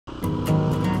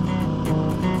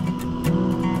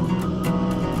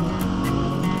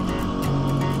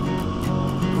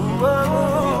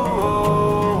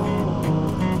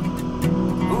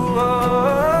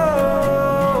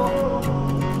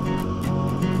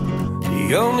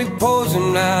The only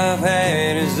poison I've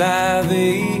had is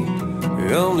ivy.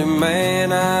 The only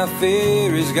man I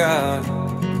fear is God.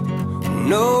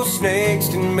 No snakes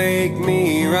can make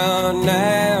me run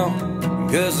now,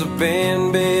 'cause I've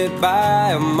been bit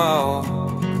by a moth.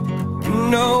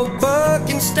 No bug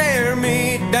can stare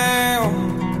me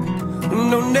down,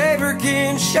 no neighbor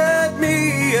can shut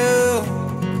me up.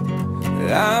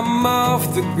 I'm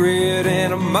off the grid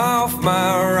and I'm off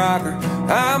my rocker.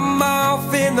 I'm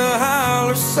off in the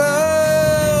holler,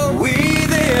 so we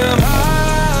them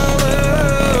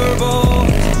holler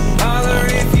boys. Holler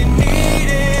if you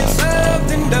needed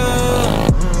something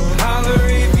done. Holler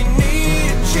if you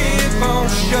need a chip on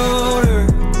the shoulder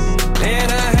and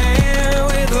a hand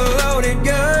with a loaded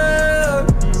gun.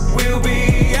 We'll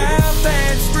be out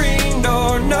that screen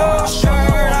door, no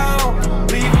shirt on,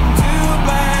 leaving two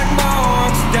black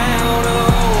marks down a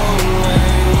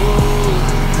one-way road.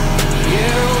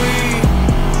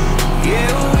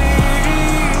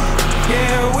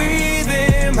 Yeah, we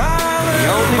them holler. The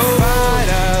only fight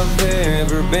I've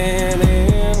ever been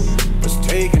in was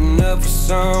taking up for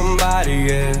somebody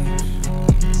else.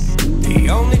 The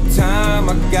only time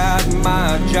I got my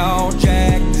jaw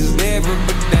jacked is never,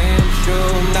 but damn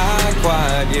sure not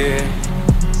quite yet.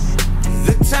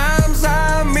 The times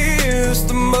I miss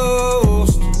the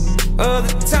most are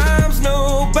the times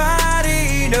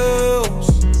nobody knows.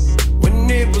 When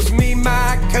it was me,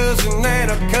 my cousin,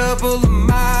 and a couple of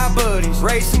my buddies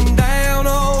racing down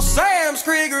old Sam's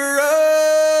Creek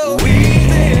Road. We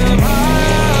them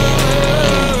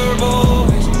holler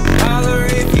boys. Holler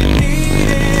if you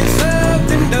needed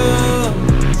something done.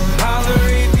 Holler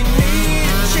if you need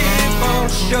a chip on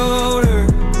the shoulder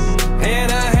and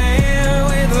a hand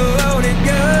with a loaded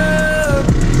gun.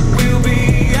 We'll be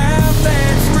out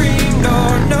that screen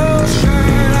door, no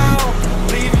shirt on,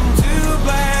 leaving two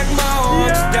black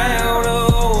marks down a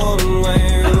one-way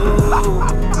road.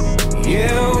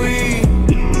 Yeah, we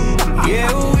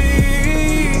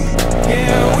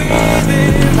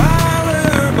them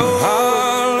holler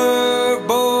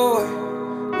boy,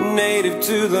 native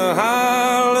to the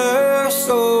holler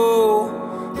soul,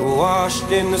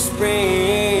 washed in the spring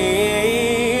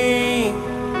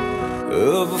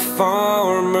of a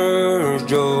farmer's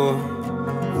joy.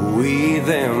 We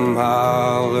them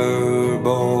holler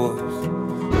boys.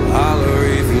 Holler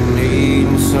if you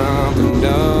need something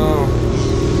done.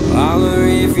 Holler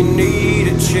if you need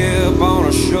a chip on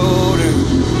a shoulder